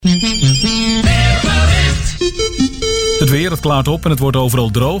Het klaart op en het wordt overal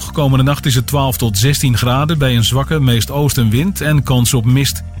droog. Komende nacht is het 12 tot 16 graden bij een zwakke, meest oostenwind en kans op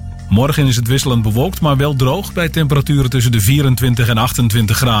mist. Morgen is het wisselend bewolkt, maar wel droog bij temperaturen tussen de 24 en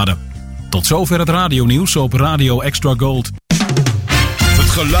 28 graden. Tot zover het radionieuws op Radio Extra Gold. Het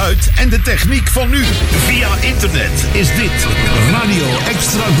geluid en de techniek van nu. Via internet is dit Radio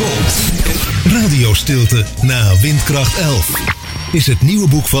Extra Gold. Radiostilte na windkracht 11 is het nieuwe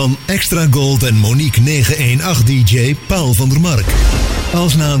boek van Extra Gold en Monique 918-DJ Paul van der Mark.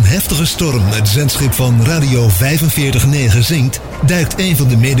 Als na een heftige storm het zendschip van Radio 45.9 zinkt, duikt een van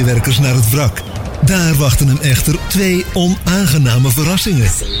de medewerkers naar het wrak. Daar wachten hem echter 2 onaangename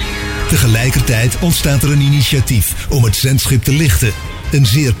verrassingen. Tegelijkertijd ontstaat er een initiatief om het zendschip te lichten. Een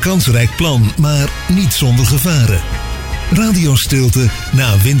zeer kansrijk plan, maar niet zonder gevaren. Radiostilte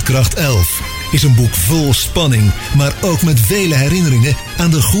na windkracht 11 is een boek vol spanning, maar ook met vele herinneringen aan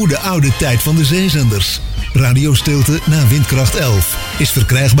de goede oude tijd van de zeezenders. Radiostilte na windkracht 11 is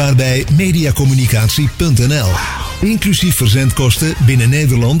verkrijgbaar bij mediacommunicatie.nl. Inclusief verzendkosten binnen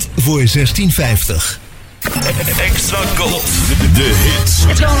Nederland voor €16,50. Extra Gold, de hits.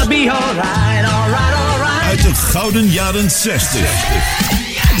 It's gonna be alright, alright, alright. Uit de gouden jaren 60,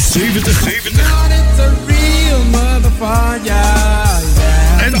 70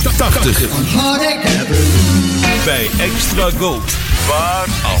 en 80. Bij Extra Gold. Waar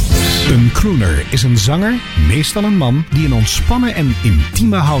anders? Een crooner is een zanger, meestal een man, die een ontspannen en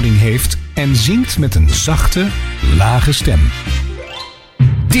intieme houding heeft en zingt met een zachte, lage stem.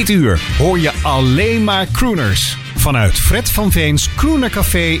 Dit uur hoor je alleen maar crooners. Vanuit Fred van Veens Crooner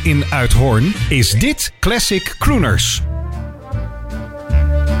Café in Uithoorn is dit Classic Crooners.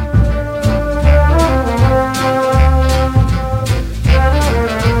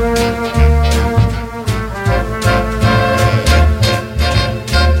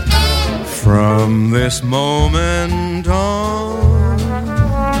 From this moment on,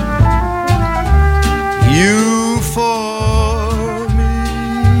 you for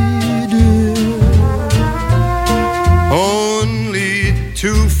me, dear, only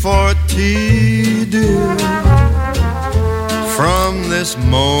 240, dear. From this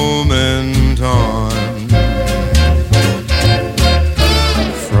moment on,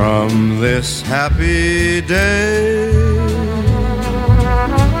 from this happy day,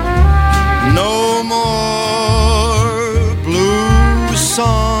 no more blue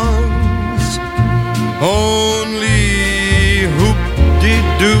songs, only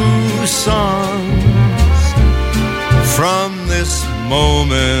hoop-de-doo songs. From this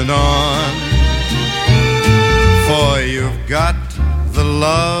moment on, for you've got the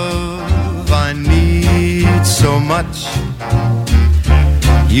love I need so much.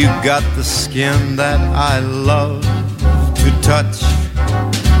 You got the skin that I love to touch.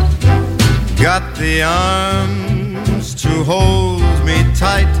 Got the arms to hold me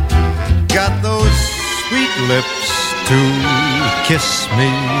tight. Got those sweet lips to kiss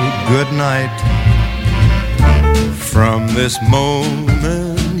me goodnight. From this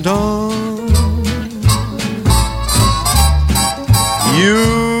moment on,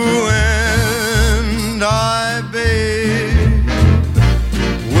 you and I, babe,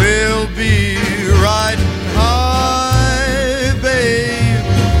 will be riding high, babe.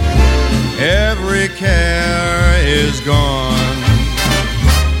 Every care is gone.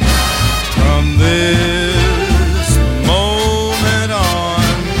 From this moment on,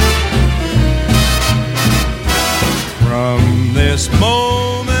 from this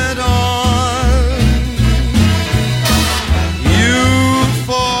moment on, you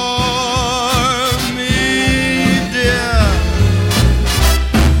for me, dear,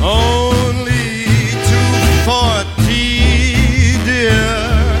 only 240, dear.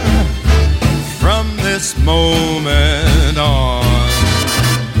 From this moment on,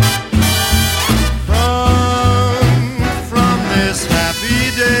 from this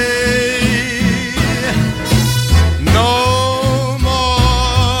happy day, no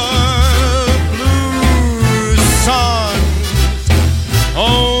more blue songs,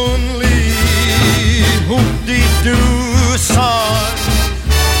 only hoop-de-doo songs.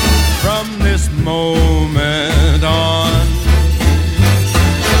 From this moment on,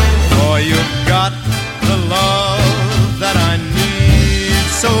 for you've got the love that I need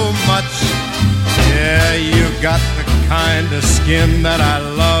so much. Yeah, you got the kind of skin that I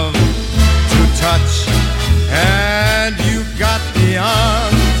love to touch. And you got the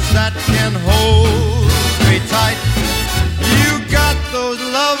arms that can hold me tight. You got those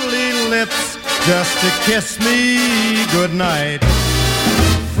lovely lips just to kiss me goodnight.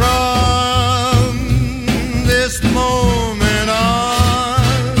 From this moment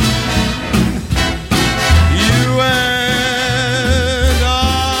on, you and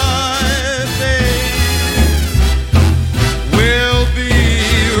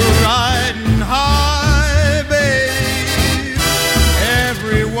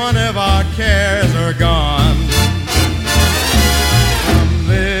one of our cares are gone. From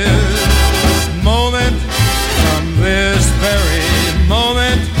this moment, from this very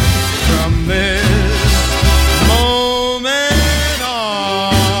moment, from this moment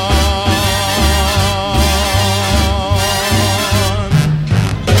on.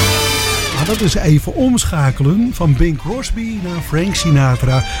 Dat is even omschakelen van Bing Crosby naar Frank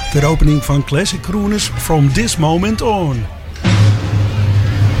Sinatra ter opening van Classic Crooners From This Moment On.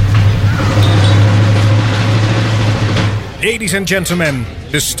 Ladies and gentlemen,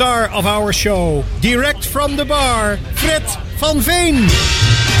 the star of our show, direct from the bar, Fred van Veen.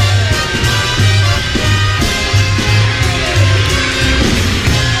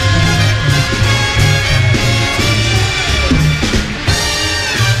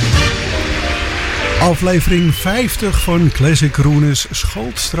 Aflevering 50 van Classic Crooners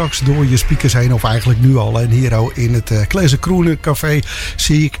schoot straks door je speakers heen, of eigenlijk nu al. En hier in het Classic Crooner Café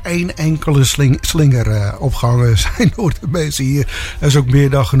zie ik één enkele slinger opgehangen zijn door de mensen hier. Dat is ook meer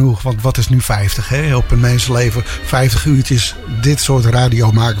dan genoeg, want wat is nu 50 hè? Op een mensenleven? 50 uurtjes dit soort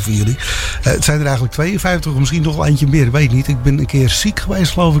radio maken voor jullie. Het zijn er eigenlijk 52, of misschien nog wel eentje meer, weet niet. Ik ben een keer ziek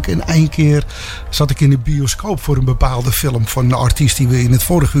geweest geloof ik, en één keer zat ik in de bioscoop voor een bepaalde film van een artiest die we in het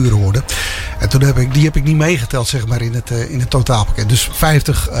vorige uur hoorden. En toen die heb ik niet meegeteld zeg maar in het totaalpakket. Dus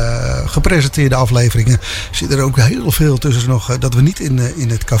 50 gepresenteerde afleveringen. Er zit er ook heel veel tussen nog dat we niet in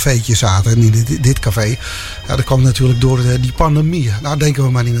het cafeetje zaten. En in dit café. Ja, dat kwam natuurlijk door die pandemie. Nou denken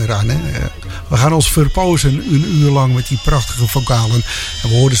we maar niet meer aan. Hè. We gaan ons verpozen een uur lang met die prachtige vocalen. En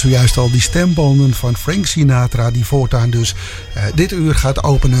we hoorden zojuist al die stembanden van Frank Sinatra. Die voortaan dus dit uur gaat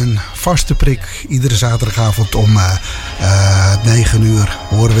openen. Vaste prik. Iedere zaterdagavond om 9 uur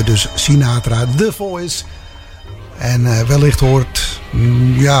horen we dus Sinatra, The Voice. En wellicht hoort,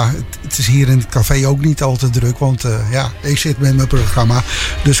 het is hier in het café ook niet al te druk. Want ik zit met mijn programma.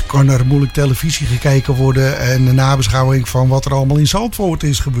 Dus kan er moeilijk televisie gekeken worden. En de nabeschouwing van wat er allemaal in Zandvoort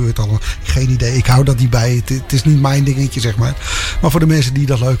is gebeurd. Geen idee, ik hou dat niet bij. Het is niet mijn dingetje zeg maar. Maar voor de mensen die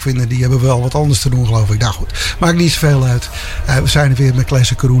dat leuk vinden, die hebben wel wat anders te doen geloof ik. Nou goed, maakt niet zoveel uit. We zijn er weer met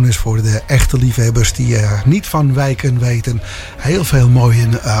Classic Crooners voor de echte liefhebbers die niet van wijken weten. Heel veel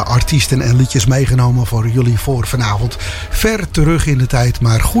mooie artiesten en liedjes meegenomen voor jullie voor vanavond. Ver terug in de tijd,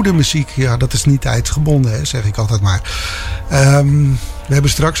 maar goede muziek, ja, dat is niet tijdsgebonden, hè, zeg ik altijd maar. We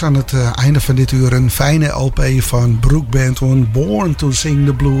hebben straks aan het einde van dit uur een fijne LP van Brook Benton, Born to Sing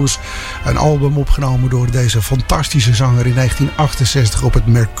the Blues. Een album opgenomen door deze fantastische zanger in 1968 op het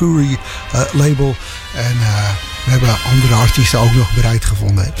Mercury label. En we hebben andere artiesten ook nog bereid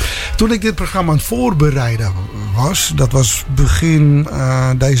gevonden. Toen ik dit programma aan het voorbereiden was, dat was begin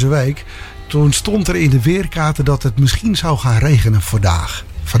deze week. Toen stond er in de weerkaarten dat het misschien zou gaan regenen vandaag.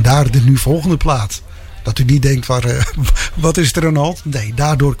 Vandaar de nu volgende plaat. Dat u niet denkt, wat is er aan de hand? Nee,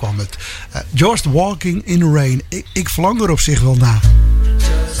 daardoor kwam het. Just Walking in the Rain. Ik verlang er op zich wel naar.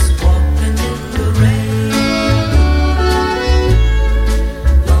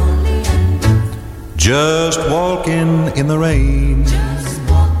 Just walking in the rain.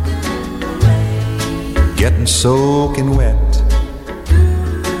 Getting soaking wet.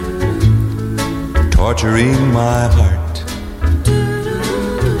 Torturing my heart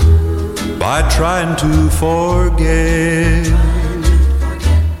by trying to forget.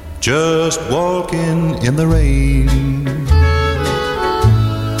 Just walking in the rain,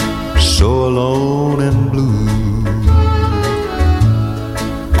 so alone and blue,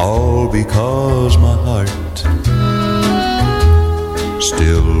 all because my heart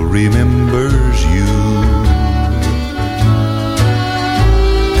still remembers you.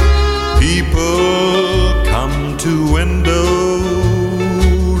 People come to windows,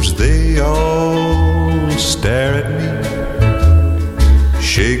 they all stare at me,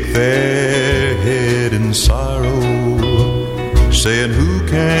 shake their head in sorrow, saying, who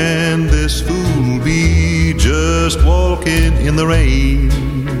can this fool be, just walking in the rain,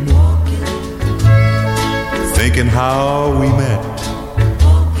 thinking how we met,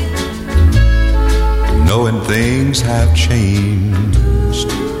 knowing things have changed.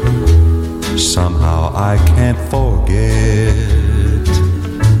 Somehow I can't forget.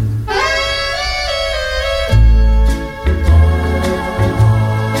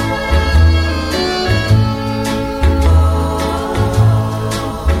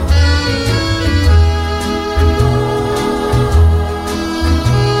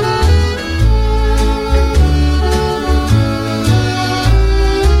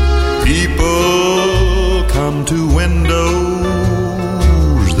 People come to windows,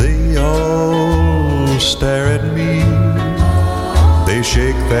 they all stare at me, they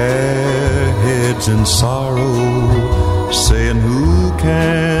shake their heads in sorrow, saying, who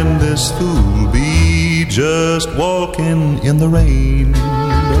can this fool be just walking in the rain?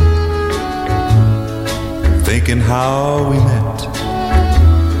 Thinking how we met,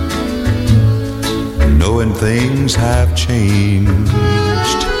 knowing things have changed.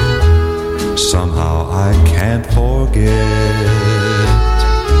 Somehow I can't forget.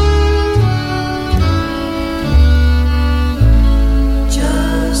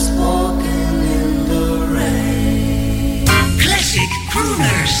 Just walking in the rain. Classic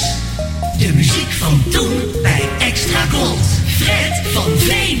Crooners. De muziek van toen bij Extra Gold. Fred van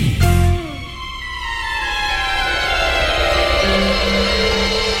Veen.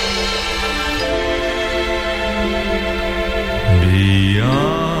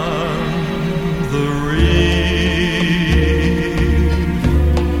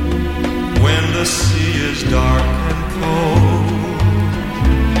 The sea is dark and cold.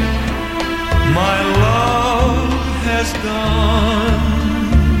 My love has gone,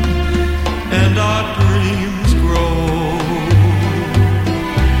 and our dreams grow.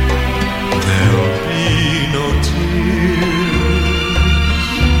 There'll be no tears,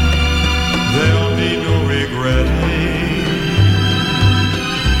 there'll be no regretting.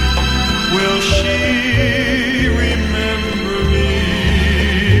 Will she remember me?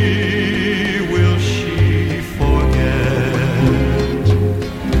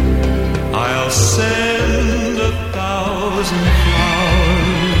 Send 1,000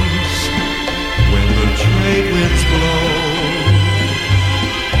 flowers when the trade winds blow.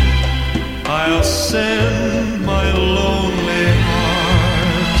 I'll send my lonely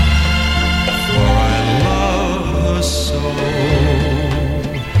heart, for I love her so.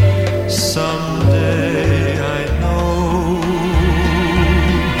 Someday I know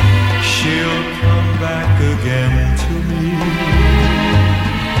she'll come back again to me.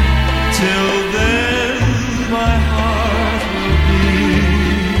 Till then, my heart will be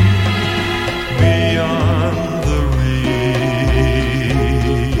beyond the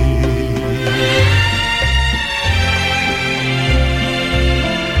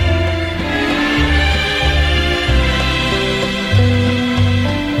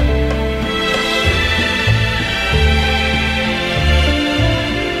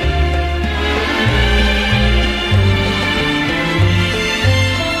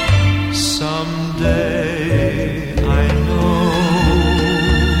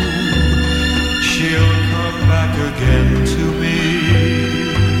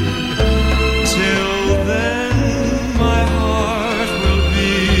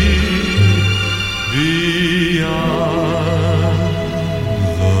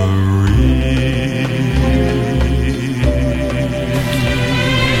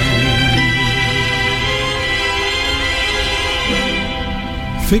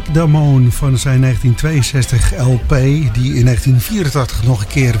Vic Damone van zijn 1962 LP, die in 1984 nog een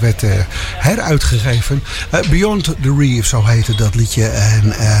keer werd heruitgegeven. Beyond the Reeves, zo heette dat liedje.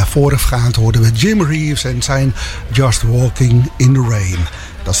 En voorafgaand hoorden we Jim Reeves en zijn Just Walking in the Rain.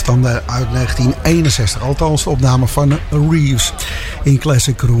 Dat stamde uit 1961, althans de opname van Reeves in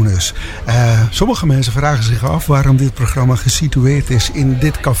Classic Crooners. Sommige mensen vragen zich af waarom dit programma gesitueerd is in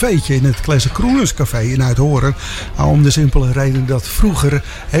dit cafeetje, in het Classic Crooners Café in Uithoren. Om de simpele reden dat vroeger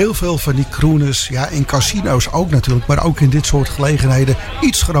heel veel van die crooners, ja, in casino's ook natuurlijk, maar ook in dit soort gelegenheden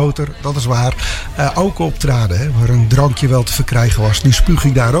iets groter, dat is waar, ook optraden. Hè, waar een drankje wel te verkrijgen was. Nu spuug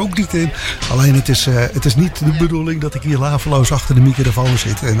ik daar ook niet in. Alleen het is niet de bedoeling dat ik hier laveloos achter de microfoon zit.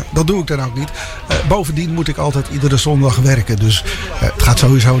 En dat doe ik dan ook niet. Bovendien moet ik altijd iedere zondag werken. Dus het gaat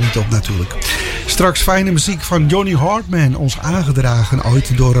sowieso niet op natuurlijk. Straks fijne muziek van Johnny Hartman. Ons aangedragen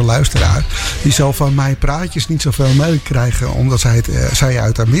ooit door een luisteraar. Die zal van mij praatjes niet zoveel meekrijgen. Omdat zij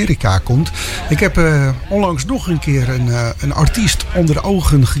uit Amerika komt. Ik heb onlangs nog een keer een artiest onder de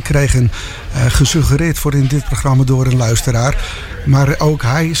ogen gekregen. Gesuggereerd voor in dit programma door een luisteraar. Maar ook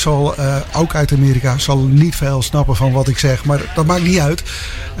hij zal, ook uit Amerika, zal niet veel snappen van wat ik zeg. Maar dat maakt niet uit.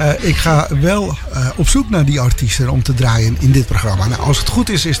 Ik ga wel op zoek naar die artiesten om te draaien in dit programma. Nou, als het goed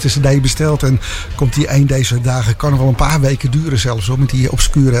is de cd besteld en komt die een deze dagen. Kan wel een paar weken duren zelfs hoor, met die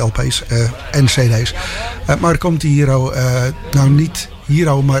obscure LP's en cd's. Maar komt die nou niet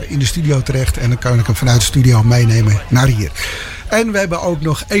hier, maar in de studio terecht. En dan kan ik hem vanuit de studio meenemen naar hier. En we hebben ook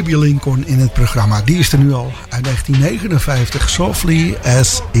nog Abbey Lincoln in het programma. Die is er nu al uit 1959. Softly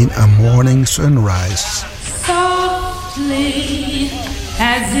as in a morning sunrise. Softly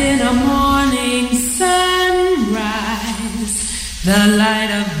as in a morning sunrise, the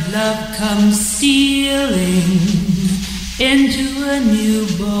light of love comes stealing into a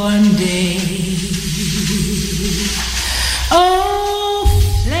newborn day. Oh,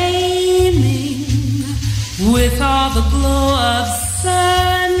 flaming with all the glow of sun,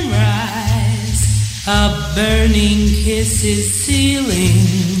 burning kisses sealing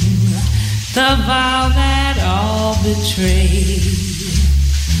the vow that all betray.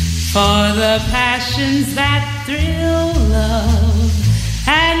 For the passions that thrill love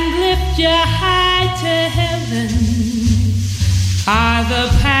and lift you high to heaven are the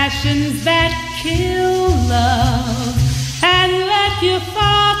passions that kill love and let you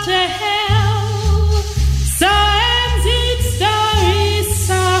fall to hell. So ends each story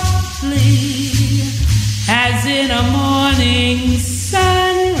softly, as in a morning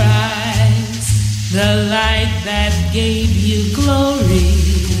sunrise. The light that gave you glory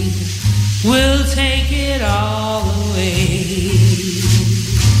will take it all away.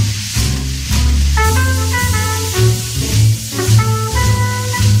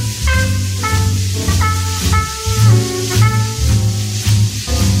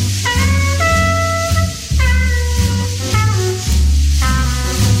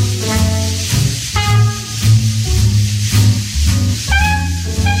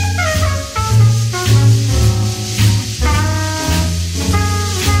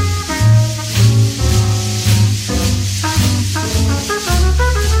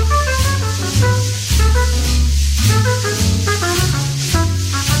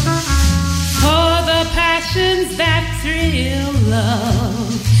 That thrill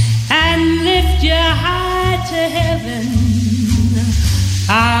love and lift you high to heaven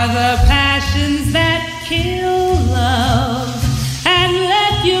are the passions that kill love and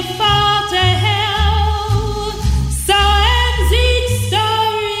let you fall to hell. So ends each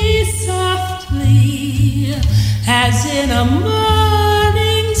story softly, as in a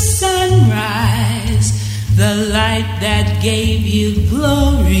morning sunrise. The light that gave you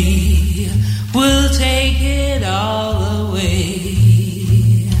glory will take it all away.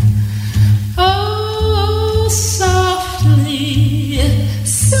 Oh, softly,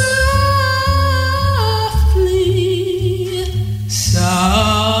 softly, softly,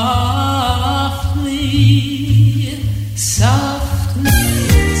 softly.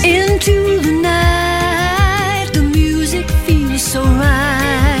 Into the night, the music feels so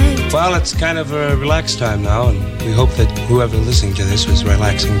right. Well, it's kind of a relaxed time now, and we hope that whoever listening to this was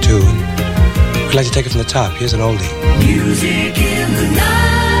relaxing too. We'd like to take it from the top. Here's an oldie. Music in the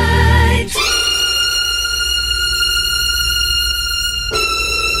night.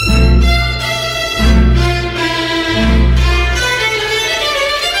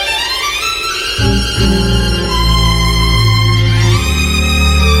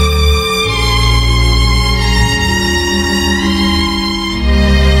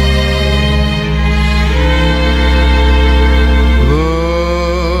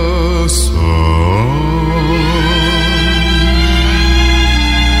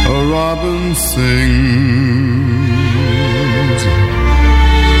 Sings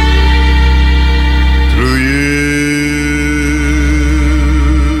through years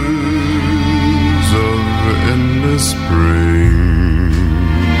of endless spring.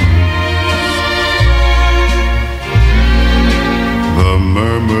 The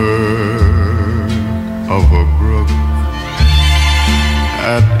murmur of a brook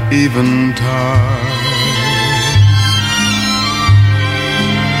at eventide.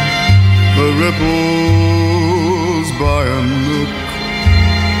 The ripples by a nook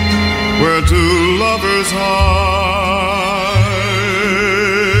where two lovers hide.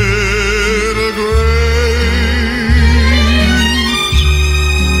 A great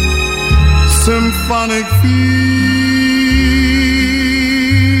symphonic theme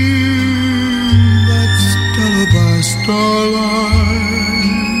that's stellar by starlight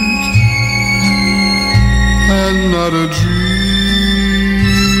and not a dream.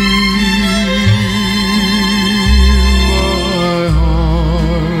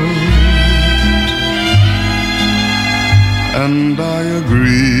 And I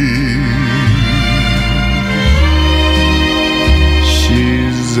agree,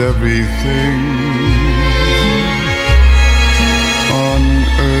 she's everything on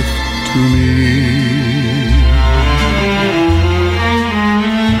earth to me.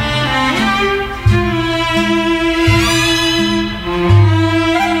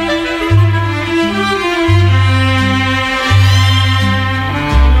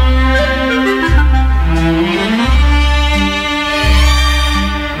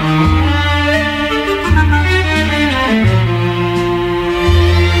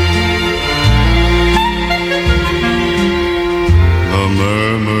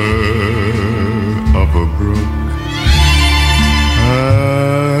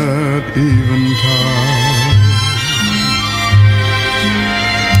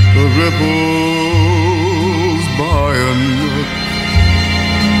 Ripples by a nook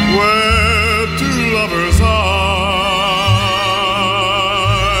where two lovers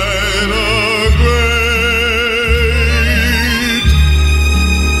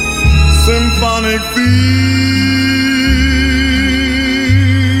might feel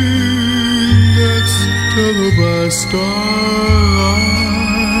that's tether by starlight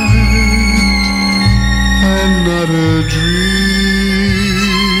and not a dream.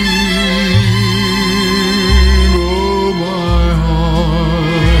 Oh, my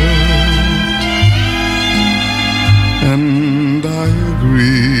heart, and I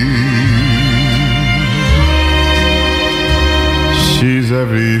agree. She's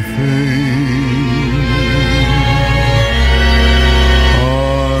everything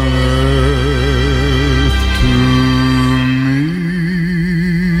on earth to me.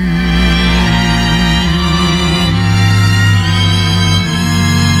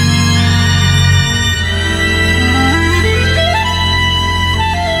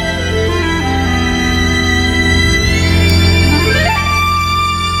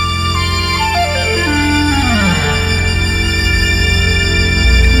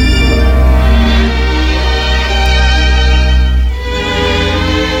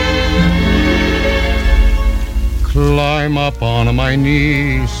 Climb up on my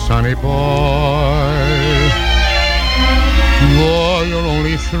knees, sonny boy. Boy, you're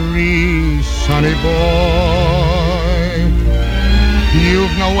only 3, sonny boy.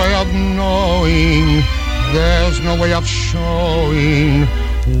 You've no way of knowing, there's no way of showing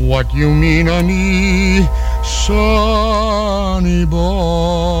what you mean to me, sonny boy.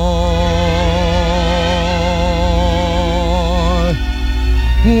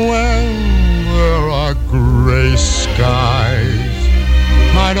 When there are gray skies,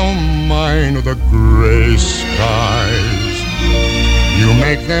 I don't mind the gray skies. You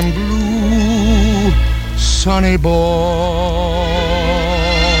make them blue, sonny boy.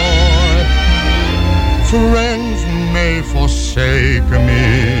 Friends may forsake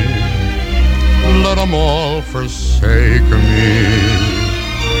me, let them all forsake me.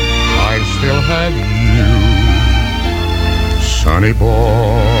 I still have you, sonny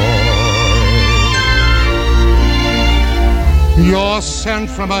boy. You're sent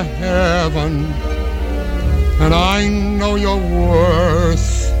from a heaven, and I know your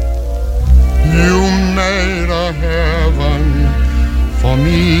worth. You made a heaven for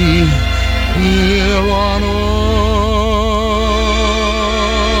me here on earth.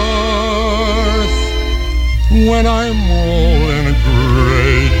 When I'm old and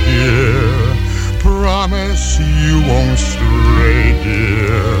gray, dear, promise you won't stray,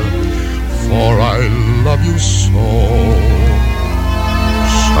 dear, for I love you so,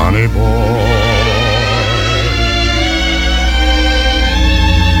 sonny boy.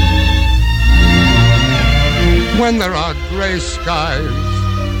 When there are gray skies,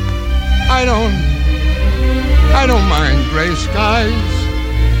 I don't mind gray skies.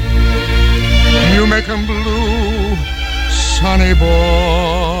 You make them blue, sonny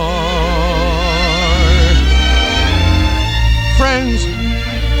boy.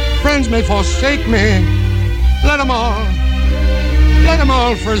 Friends may forsake me, let them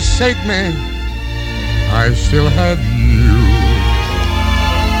all forsake me. I still have you,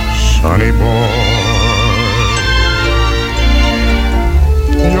 sonny boy.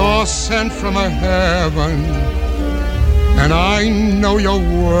 You're sent from a heaven, and I know your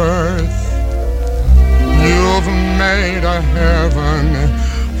worth. You've made a heaven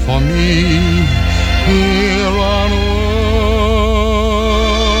for me here on earth.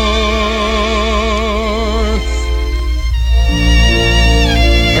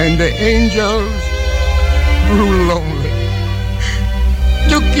 And the angels grew lonely,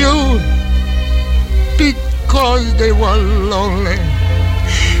 took you because they were lonely.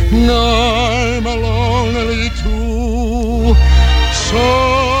 I'm a lonely too, sonny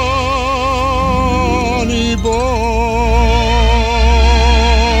boy.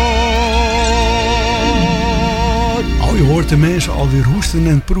 Oh, je hoort de mensen alweer hoesten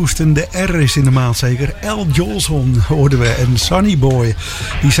en proesten. De R is in de maand zeker. L. Jolson hoorden we en Sonny Boy.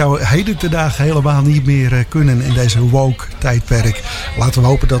 Die zou heden te dagen helemaal niet meer kunnen in deze woke tijdperk. Laten we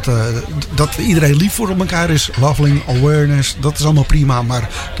hopen dat iedereen lief voor elkaar is. Loveling, awareness, dat is allemaal prima. Maar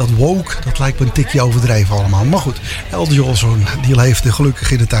dat woke, dat lijkt me een tikje overdreven allemaal. Maar goed, L. Jolson, die leefde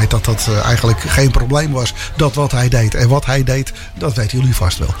gelukkig in de tijd dat eigenlijk geen probleem was. Dat wat hij deed. En wat hij deed, dat weten jullie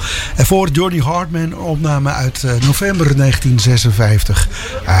vast wel. En voor Johnny Hartman, opname uit november 1956.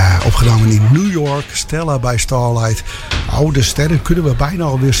 Opgenomen in New York, Stella by Starlight. Oude sterren kunnen we bijna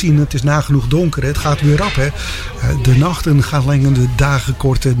alweer zien. Het is nagenoeg donker, het gaat weer rap, hè. De nachten gaan langer, de dagen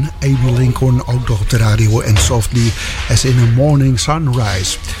korten. Abe Lincoln ook nog op de radio. En Softly as in a Morning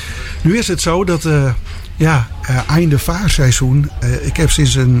Sunrise. Nu is het zo dat einde vaarseizoen. Ik heb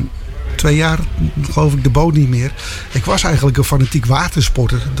sinds een 2 jaar geloof ik de boot niet meer. Ik was eigenlijk een fanatiek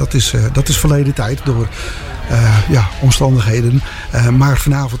watersporter. Dat is verleden tijd door omstandigheden. Maar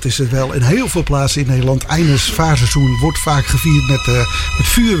vanavond is het wel in heel veel plaatsen in Nederland. Eindejaarsvaarseizoen wordt vaak gevierd met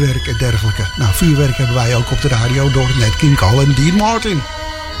vuurwerk en dergelijke. Nou, vuurwerk hebben wij ook op de radio door Nat King Cole en Dean Martin.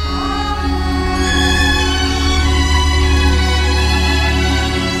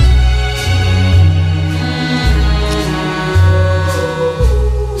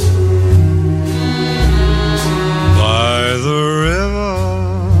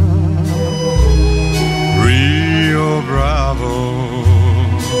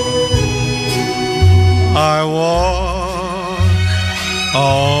 I walk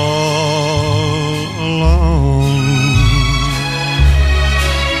all alone,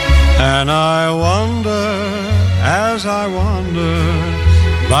 and I wonder as I wander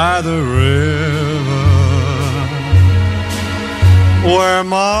by the river where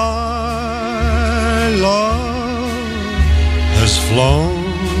my love has flown.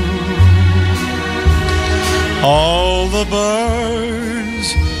 All the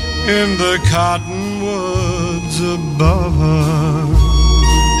birds in the cottonwoods above her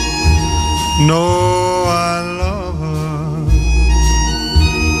know I love her,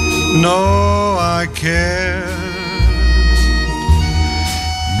 know I care.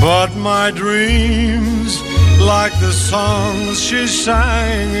 But my dreams, like the songs she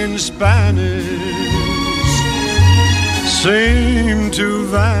sang in Spanish, seem to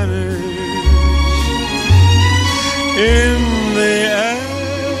vanish in the air.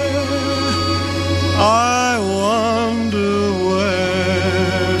 I wonder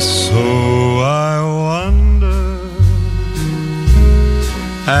where, so I wonder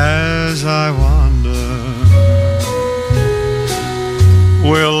as I wander,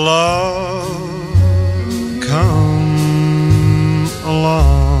 will love come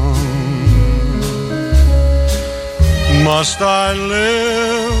along? Must I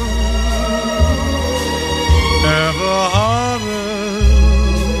live ever haunted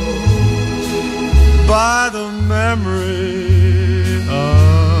by the memory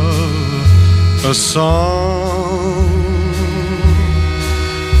of a song,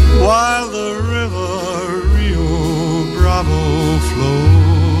 while the river Rio Bravo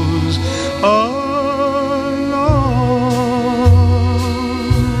flows along.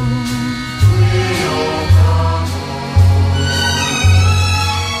 Rio Bravo,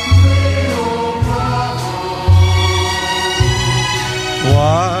 Rio Bravo,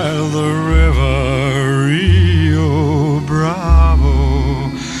 while the river Rio Bravo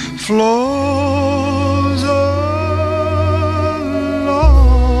flows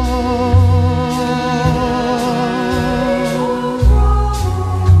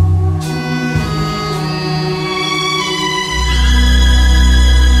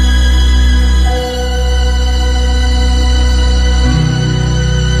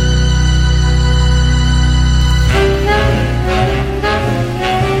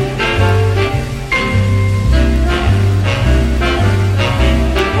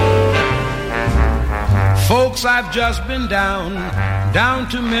Folks, I've just been down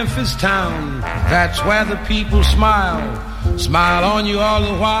to Memphis town. That's where the people smile on you all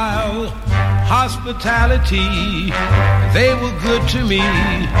the while. Hospitality, they were good to me.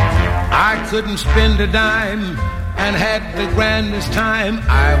 I couldn't spend a dime and had the grandest time.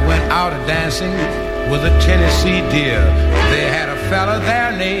 I went out a dancing with a Tennessee deer. They had a fella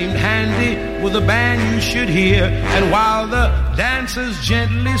there named Handy with a band you should hear. And while the dancers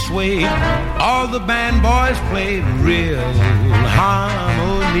gently swayed, all the band boys played real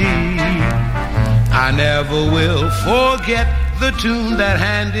harmony. I never will forget the tune that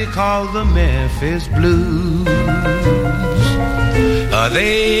Handy called the Memphis Blues.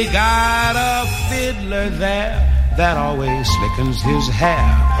 They got a fiddler there that always slickens his hair,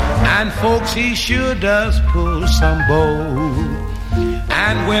 and folks, he sure does pull some bow.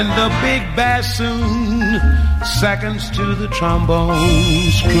 And when the big bassoon seconds to the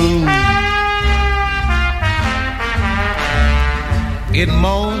trombone's croon, it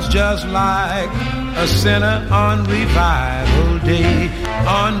moans just like a sinner on revival day,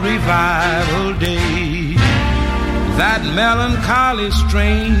 on revival day. That melancholy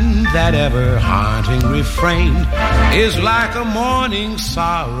strain, that ever-haunting refrain, is like a morning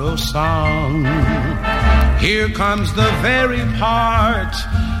sorrow song. Here comes the very part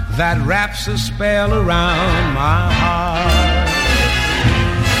that wraps a spell around my heart.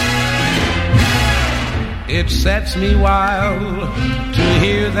 It sets me wild to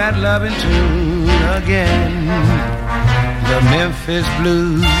hear that loving tune again, the Memphis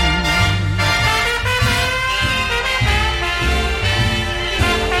Blues.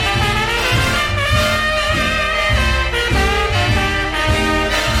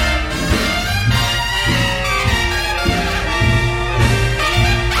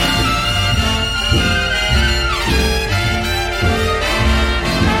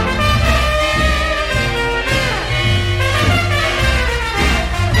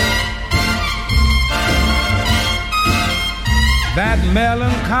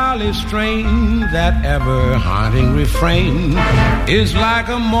 melancholy strain, that ever-haunting refrain, is like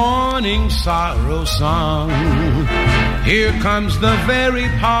a morning sorrow song. Here comes the very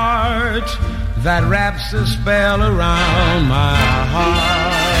part that wraps a spell around my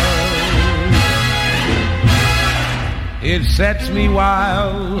heart. It sets me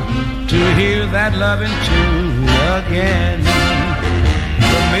wild to hear that loving tune again.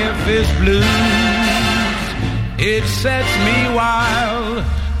 The Memphis Blues. It sets me wild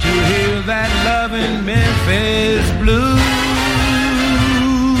to hear that loving Memphis Blues.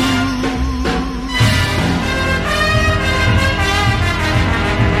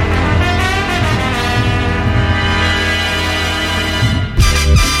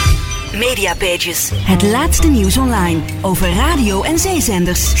 Mediapages. Het laatste nieuws online over radio en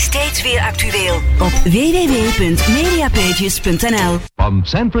zeezenders. Steeds weer actueel op www.mediapages.nl. From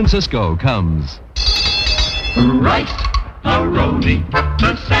San Francisco comes Rice-A-Roni,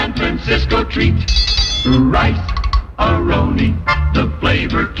 the San Francisco treat. Rice-A-Roni, the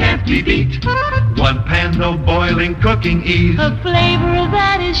flavor can't be beat. One pan, no boiling, cooking ease. A flavor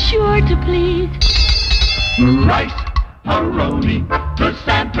that is sure to please. Rice-A-Roni, the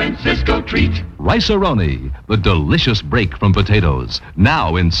San Francisco treat. Rice-A-Roni, the delicious break from potatoes.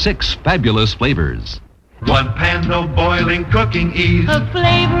 Now in 6 fabulous flavors. One pan, no boiling, cooking ease. A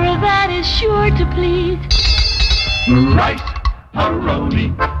flavor that is sure to please.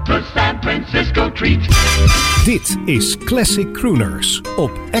 Rice-A-Roni, the San Francisco treat. Dit is Classic Crooners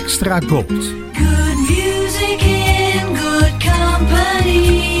op Extra Gold. Good music in good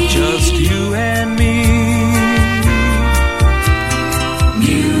company. Just you and me.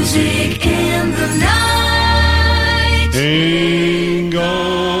 Music in the night. Ain't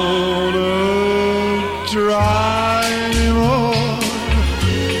gonna try anymore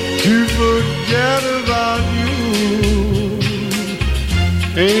to forget about you.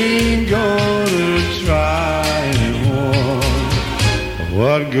 Ain't gonna try anymore.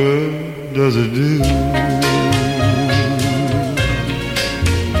 What good does it do?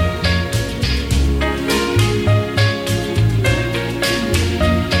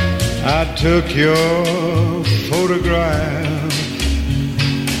 I took your photograph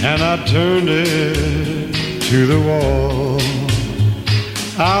and I turned it to the wall.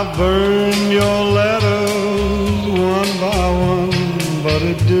 I burned your letters one by one, but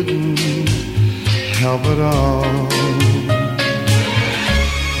it didn't help at all.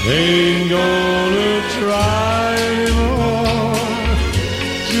 Ain't gonna try anymore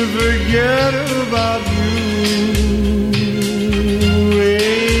to forget about you.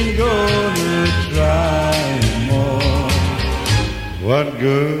 What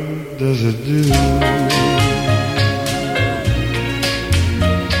good does it do?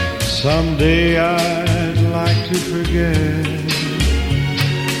 Someday I'd like to forget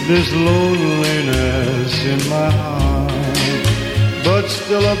this loneliness in my heart, but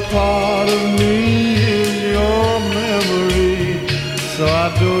still a part of me is your memory, so I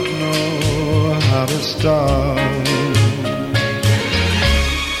don't know how to start.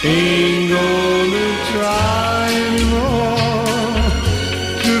 Ain't gonna try anymore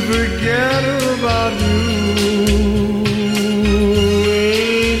to forget about you.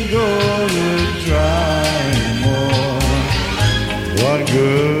 Ain't gonna try anymore. What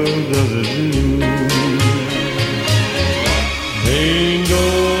good does it do? Ain't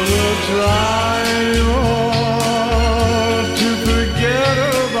gonna try anymore to forget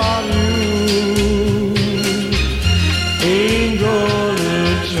about you. Ain't gonna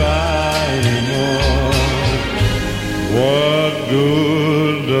try anymore. What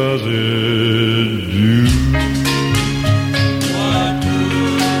good does it do? What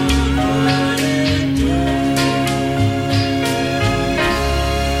good would it do?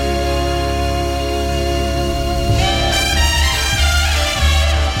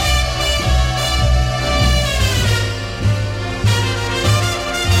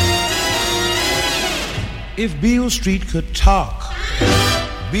 If Beale Street could talk,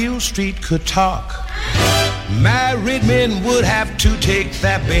 Beale Street could talk, married men would have to take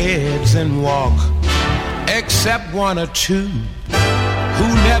their beds and walk, except one or two who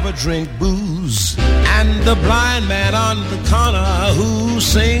never drink booze, and the blind man on the corner who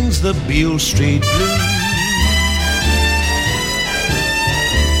sings the Beale Street Blues.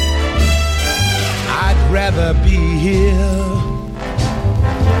 I'd rather be here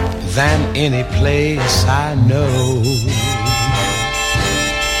than any place I know.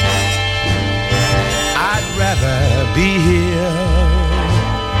 I'd rather be here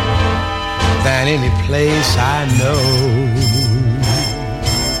than any place I know.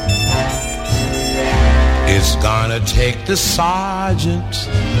 It's gonna take the sergeant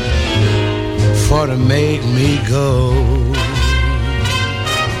for to make me go.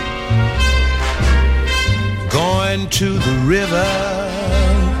 Going to the river,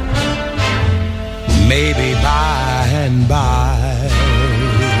 maybe by and by.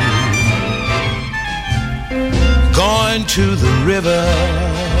 Going to the river,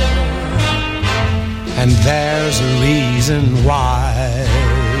 and there's a reason why.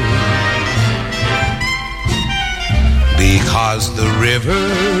 Because the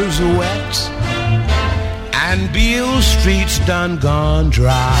river's wet and Beale Street's done gone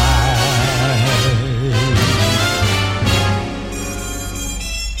dry.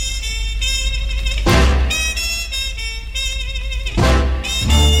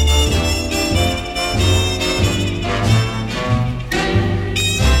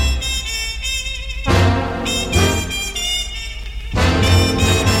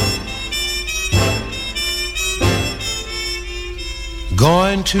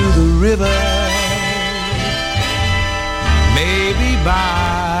 Going to the river, maybe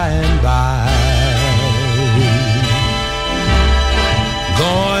by and by.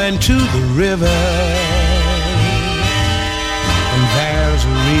 Going to the river, and there's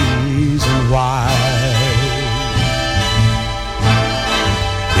a reason why.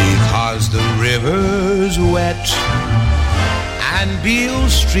 Because the river's wet and Beale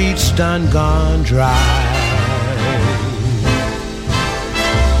Street's done gone dry.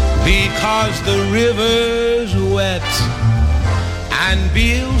 Because the river's wet and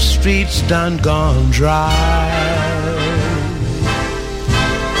Beale Street's done gone dry.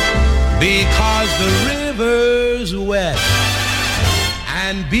 Because the river's wet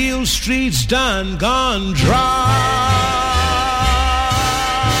and Beale Street's done gone dry.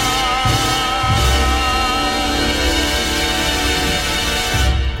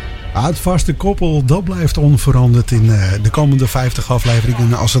 Het vaste koppel, dat blijft onveranderd in de komende 50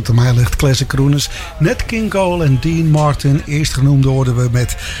 afleveringen. Als het aan mij ligt, Classic Crooners. Nat King Cole en Dean Martin. Eerst genoemd hoorden we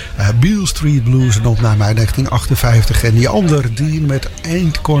met Beale Street Blues, een opname uit 1958. En die ander, Dean, met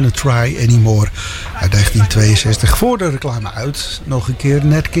Ain't Gonna Try Anymore uit 1962. Voor de reclame uit, nog een keer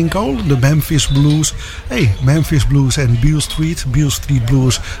Nat King Cole, de Memphis Blues. Memphis Blues en Beale Street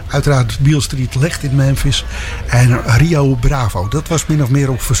Blues. Uiteraard, Beale Street ligt in Memphis. En Rio Bravo, dat was min of meer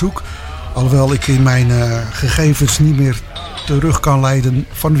op verzoek. Alhoewel ik in mijn gegevens niet meer terug kan leiden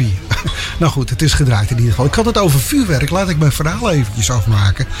van wie. Nou goed, het is gedraaid in ieder geval. Ik had het over vuurwerk. Laat ik mijn verhaal eventjes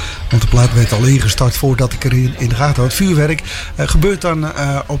afmaken. Want de plaat werd al ingestart voordat ik er in de gaten had. Vuurwerk gebeurt dan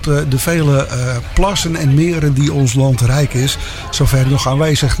op de vele plassen en meren die ons land rijk is. Zover nog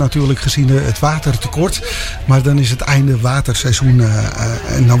aanwezig natuurlijk gezien het watertekort. Maar dan is het einde waterseizoen.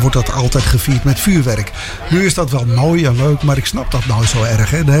 En dan wordt dat altijd gevierd met vuurwerk. Nu is dat wel mooi en leuk, maar ik snap dat nou zo erg.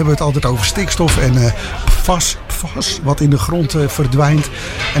 Hè? Dan hebben we het altijd over stikstof en vas wat in de grond verdwijnt.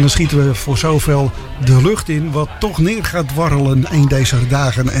 En dan schieten we voor zoveel de lucht in wat toch neer gaat warrelen een deze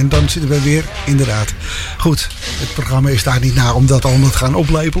dagen. En dan zitten we weer, inderdaad. Goed, het programma is daar niet naar om dat allemaal te gaan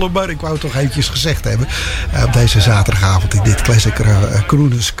oplepelen. Maar ik wou het toch eventjes gezegd hebben. Op deze zaterdagavond in dit Classic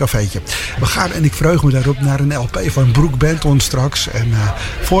Crooners cafeetje. We gaan, en ik verheug me daarop, naar een LP van Brook Benton straks. En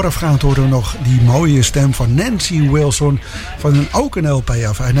voorafgaand horen we nog die mooie stem van Nancy Wilson. Van ook een LP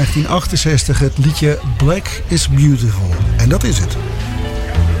af uit 1968. Het liedje Black is Beautiful. En dat is het.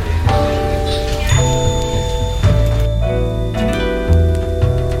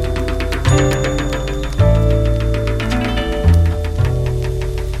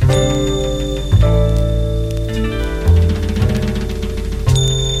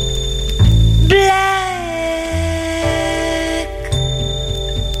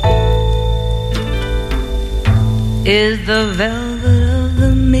 Is the velvet of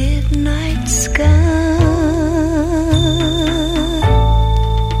the midnight sky.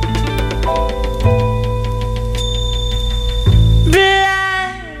 Black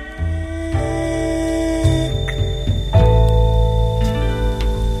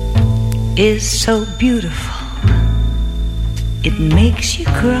is so beautiful, it makes you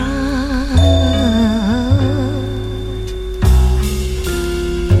cry.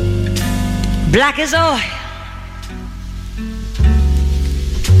 Black as oil,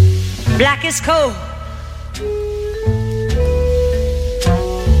 black as coal,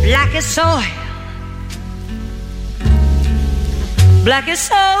 black as soil, black as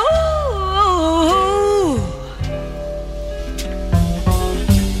soul.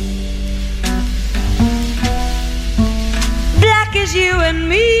 Black as you and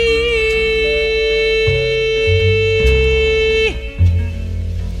me.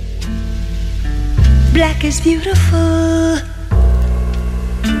 Black is beautiful,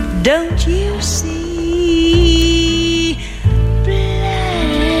 don't you see?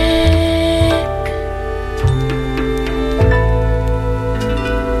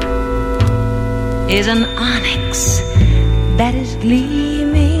 is an onyx that is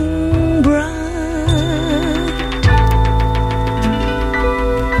gleaming bright.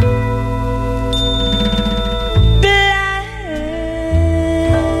 Black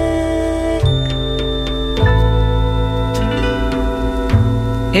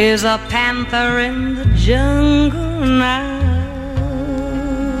is a panther in the jungle night.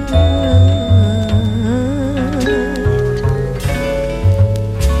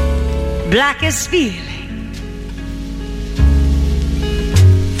 Black is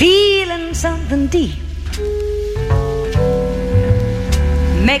feeling something deep,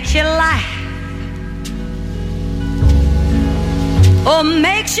 makes you laugh or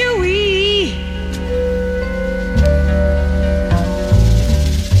makes you weep.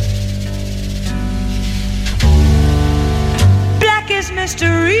 Black is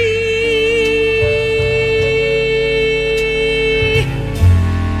mystery.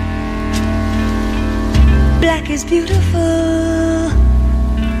 Black is beautiful.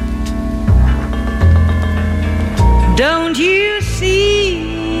 Don't you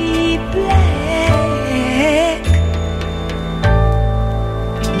see black?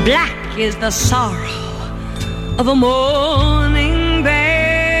 Black is the sorrow of a mourning band.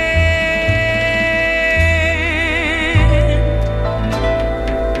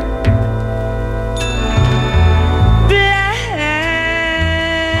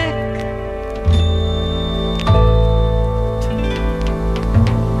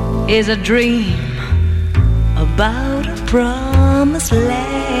 Is a dream about a promised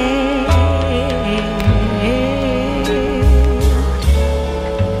land.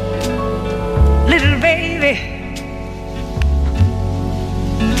 Little baby,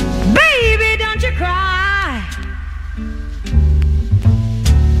 baby, don't you cry,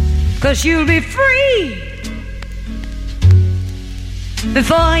 'cause you'll be free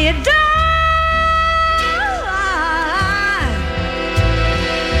before you die.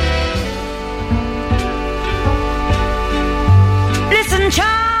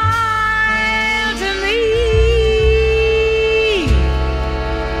 Child, to me,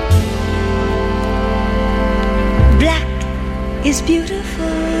 black is beautiful.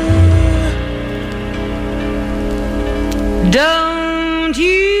 Don't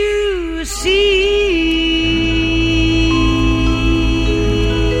you see?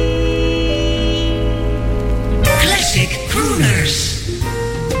 Classic Crooners.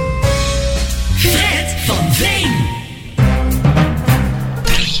 Fred van Veen.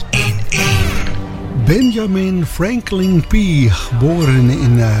 Benjamin Franklin P., geboren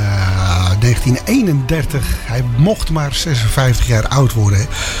in 1931. Hij mocht maar 56 jaar oud worden.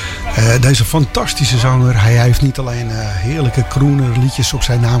 Deze fantastische zanger. Hij heeft niet alleen heerlijke crooner liedjes op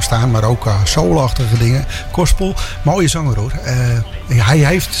zijn naam staan, maar ook soulachtige dingen. Gospel. Mooie zanger hoor. Hij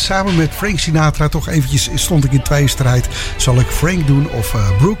heeft samen met Frank Sinatra toch eventjes, stond ik in tweestrijd. Zal ik Frank doen of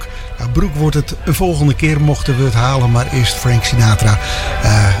Brook? Brook wordt het een volgende keer, mochten we het halen. Maar eerst Frank Sinatra.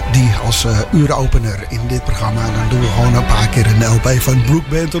 Die als uuropener in dit programma. Dan doen we gewoon een paar keer een LP van Brook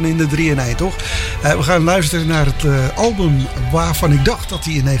Benton in de 3-in-1, toch? We gaan luisteren naar het album waarvan ik dacht dat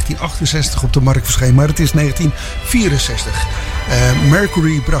hij in 1968 op de markt verscheen. Maar het is 1964.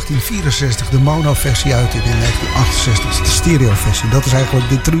 Mercury bracht in 1964 de mono-versie uit. En in 1968 de stereo-versie. Dat is eigenlijk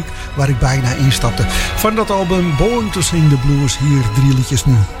de truc waar ik bijna instapte. Van dat album Born to Sing the Blues. Hier 3 liedjes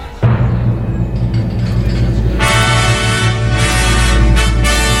nu.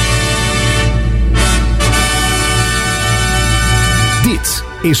 Dit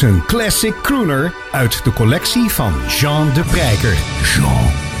is een classic crooner uit de collectie van Jean de Prijker.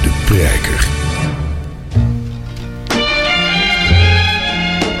 Jean de Prijker.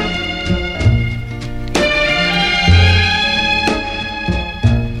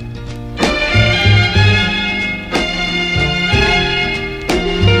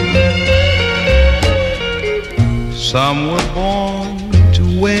 Some were born to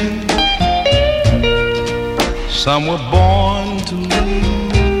win, some were born to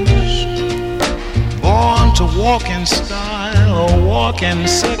lose, born to walk in style or walk in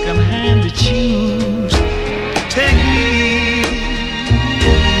second hand to choose. Take me,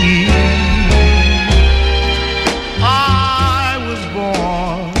 I was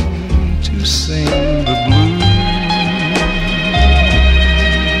born to sing the blues.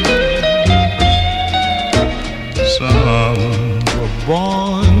 Some were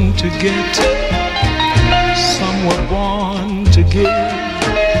born to get, some were born to give.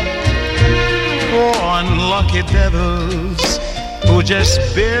 Oh, unlucky devils who just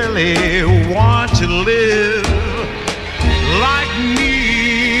barely want to live like me.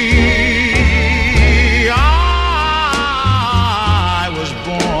 I was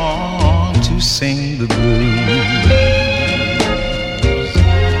born to sing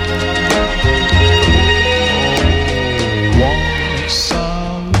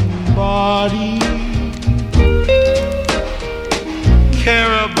nobody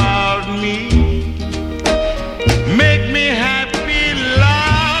care about me. Make me happy,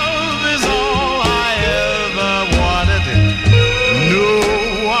 love is all I ever wanted. No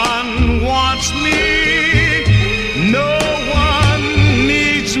one wants me, no one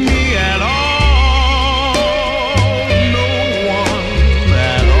needs me at all, no one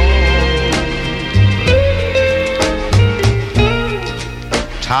at all.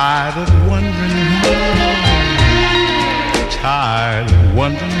 Tired of wondering why, tired of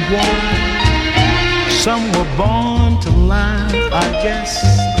wondering why. Some were born to laugh, I guess,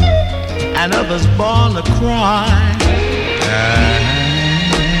 and others born to cry. And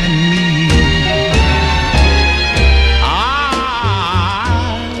me, I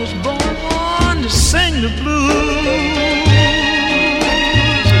was born to sing the blues.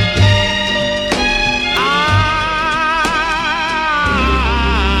 I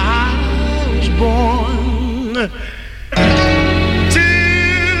was born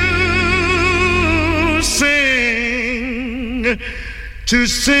to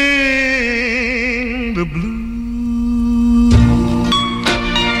sing the blues.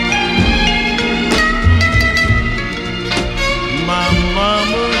 My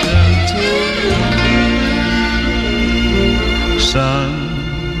mama done told me, son.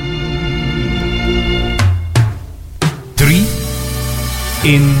 3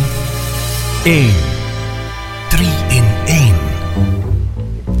 in 1. 3 in 1.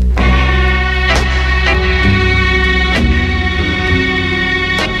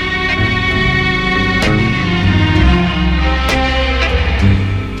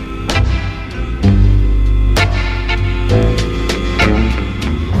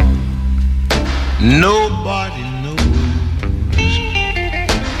 Nobody knows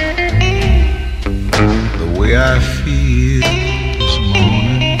the way I feel this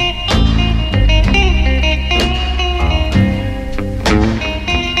morning.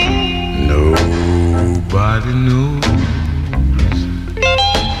 Nobody knows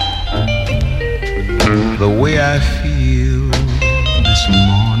the way I feel this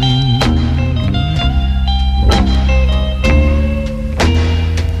morning.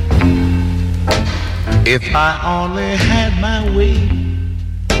 If I only had my way,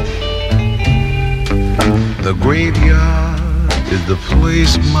 the graveyard is the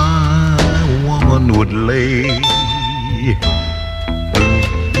place my woman would lay.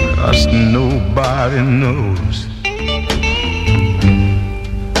 'Cause nobody knows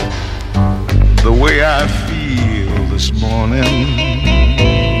the way I feel this morning.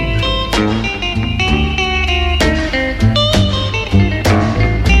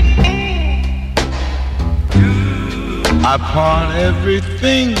 I pawn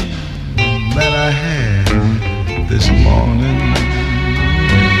everything that I had this morning.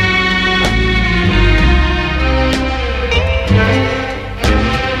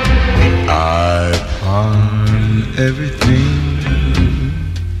 I pawn everything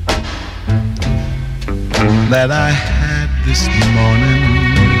that I had this morning.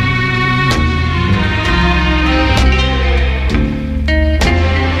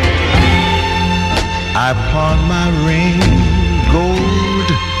 I pawn my ring, gold,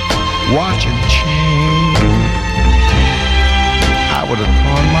 watch and chain. I would have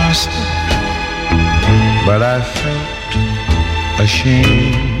pawned myself, but I felt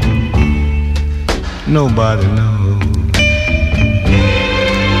ashamed. Nobody knows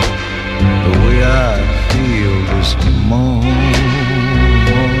the way I feel this morning.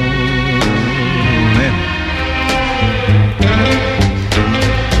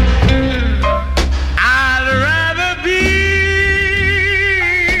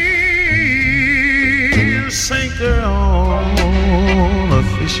 Sinker on a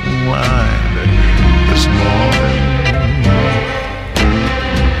fishing line this morning.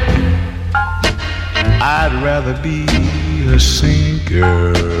 I'd rather be a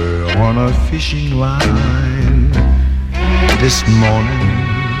sinker on a fishing line this morning.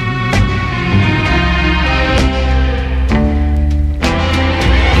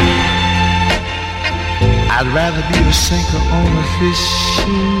 I'd rather be a sinker on a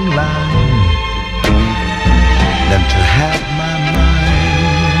fishing line than to have my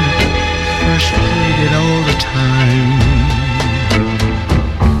mind frustrated all the time.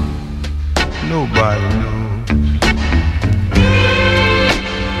 Nobody knows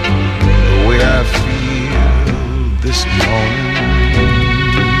the way I feel this morning.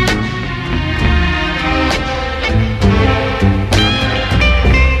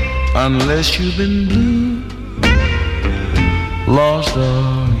 Unless you've been blue, lost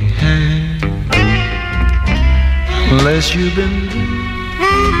all you had. Unless you've been blue,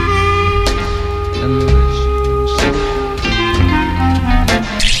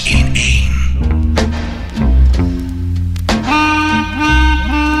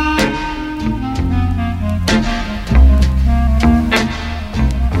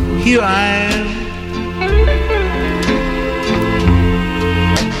 here I am,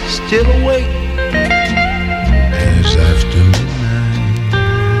 still awake as after midnight.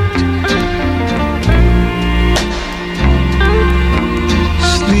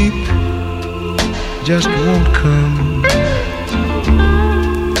 Sleep just won't come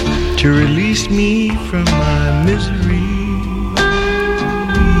to release me from my misery.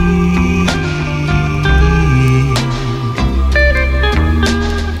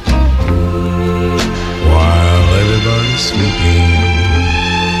 While everybody's sleeping,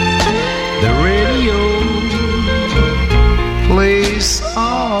 the radio plays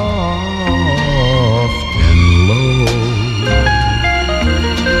soft and low.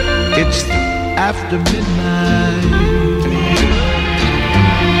 It's after midnight,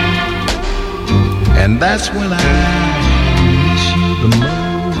 and that's when I miss you the most.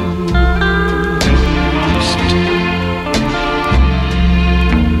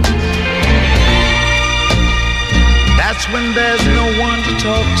 That's when there's no one to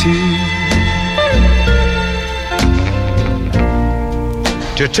talk to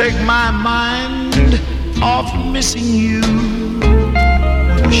take my mind off missing you.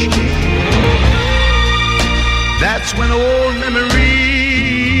 What a shame. That's when old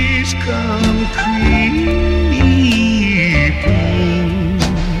memories come creeping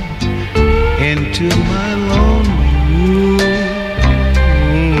into my lonely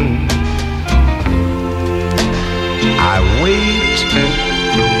room. I wait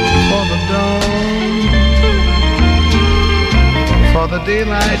for the dawn, for the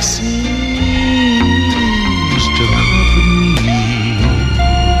daylight seems to comfort me.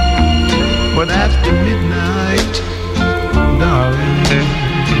 But after midnight, darling,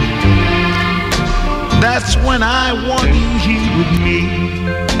 that's when I want you here with me.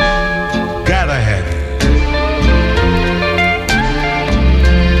 Gotta have it.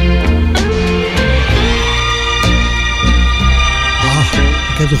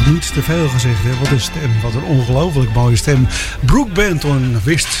 Ik heb toch niets te veel gezegd, hè? Wat een stem, wat een ongelooflijk mooie stem. Brook Benton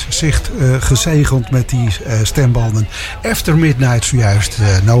wist zich gezegend met die stembanden. After Midnight zojuist.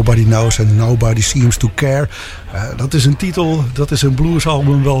 Nobody Knows and Nobody Seems to Care. Dat is een titel, dat is een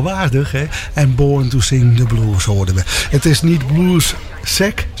bluesalbum wel waardig. Hè? En Born to Sing the Blues hoorden we. Het is niet blues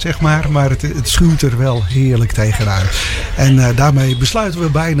sec, zeg maar het schuurt er wel heerlijk tegenaan. En daarmee besluiten we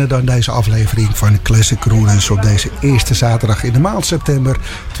bijna dan deze aflevering van Classic Crooners op deze eerste zaterdag in de maand september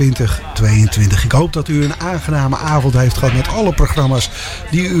 2022. Ik hoop dat u een aangename avond heeft gehad met alle programma's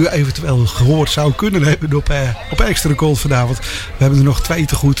die u eventueel gehoord zou kunnen hebben op Extra Gold vanavond. We hebben er nog 2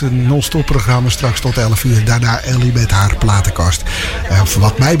 te goed, een non-stop programma straks tot 11 uur. Daarna Ellie met haar platenkast.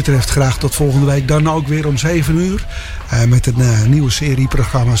 Wat mij betreft graag tot volgende week dan ook weer om 7 uur. Met een nieuwe serie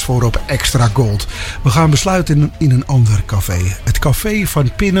programma's voor op Extra Gold. We gaan besluiten in een ander café. Het café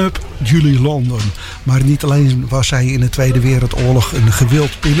van pin-up Julie London. Maar niet alleen was zij in de Tweede Wereldoorlog een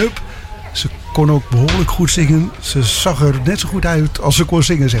gewild pin-up. Ze kon ook behoorlijk goed zingen. Ze zag er net zo goed uit als ze kon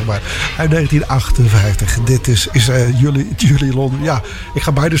zingen, zeg maar. Uit 1958. Dit is Julie London. Ja, ik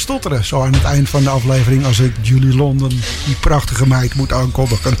ga bijna stotteren. Zo aan het eind van de aflevering als ik Julie London, die prachtige meid, moet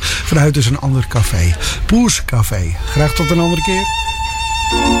aankondigen. Vanuit dus een ander café. Poes Café. Graag tot een andere keer.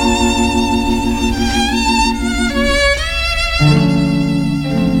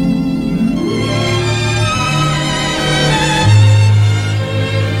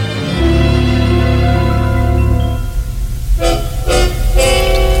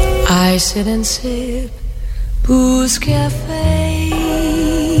 I sit and sip Booze Cafe.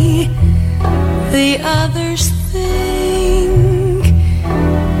 The others think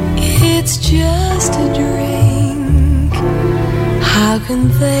it's just a drink. How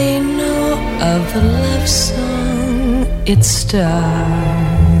can they know of the love song? It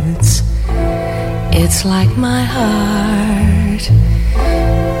starts. It's like my heart.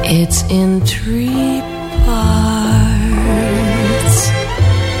 It's in 3 parts.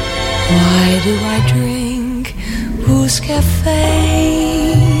 Why do I drink Booze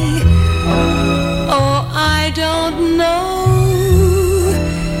Cafe? Oh, I don't know.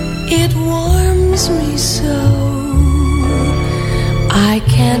 It warms me so. I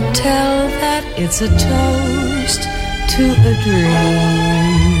can't tell that it's a toast to a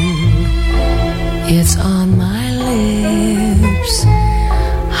dream. It's on my lips.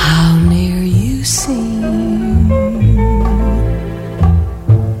 How near you seem.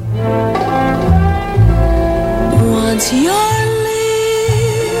 Once your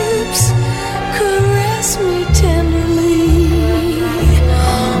lips caress me tenderly,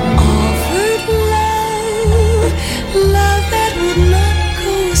 offered love that would not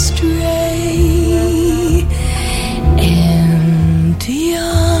go astray. Empty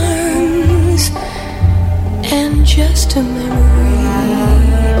arms just a memory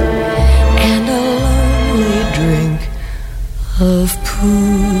and a lonely drink of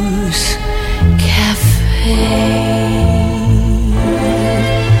Pooh's Cafe.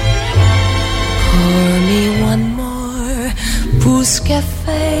 Pour me one more Pooh's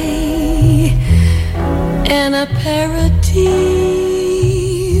Cafe, an aperitif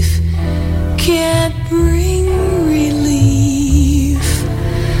can't bring relief.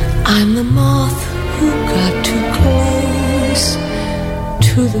 I'm the moth who got too close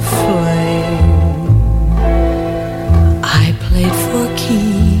to the flame. I played for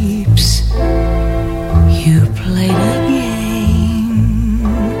keeps, you played a game.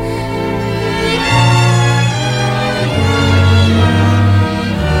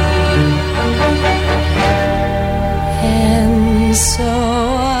 And so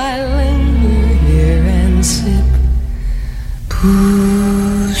I linger here and sip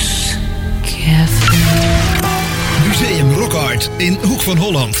Pooh's Cafe. Museum Rockart in Hoek van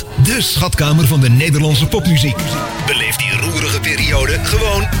Holland. De schatkamer van de Nederlandse popmuziek. Beleef die roerige periode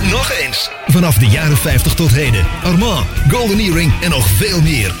gewoon nog eens. Vanaf de jaren 50 tot heden. Armand, Golden Earring en nog veel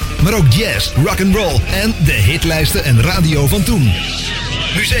meer. Maar ook jazz, rock'n'roll en de hitlijsten en radio van toen.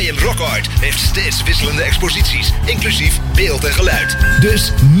 Museum Rockart heeft steeds wisselende exposities, inclusief beeld en geluid.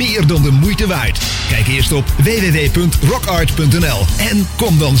 Dus meer dan de moeite waard. Kijk eerst op www.rockart.nl en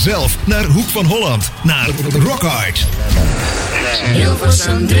kom dan zelf naar Hoek van Holland, naar Rockart.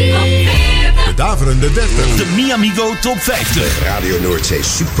 Hilversum 3. De daverende 30. De Miamigo Top 50. Radio Noordzee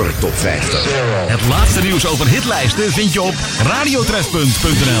Super Top 50. Het laatste nieuws over hitlijsten vind je op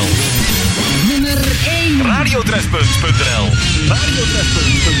radiotrefpunt.nl. Nummer 1. Radiotrefpunt.nl.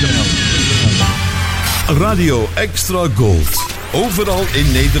 Radiotrefpunt.nl. Radio Extra Gold. Overal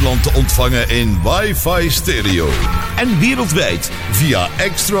in Nederland te ontvangen in wifi stereo. En wereldwijd via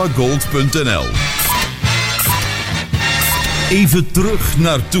extragold.nl. Even terug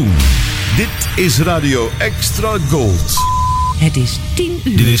naar toen. Dit is Radio Extra Gold. Het is 10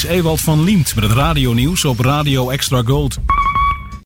 uur. Dit is Ewald van Liemt met het radionieuws op Radio Extra Gold.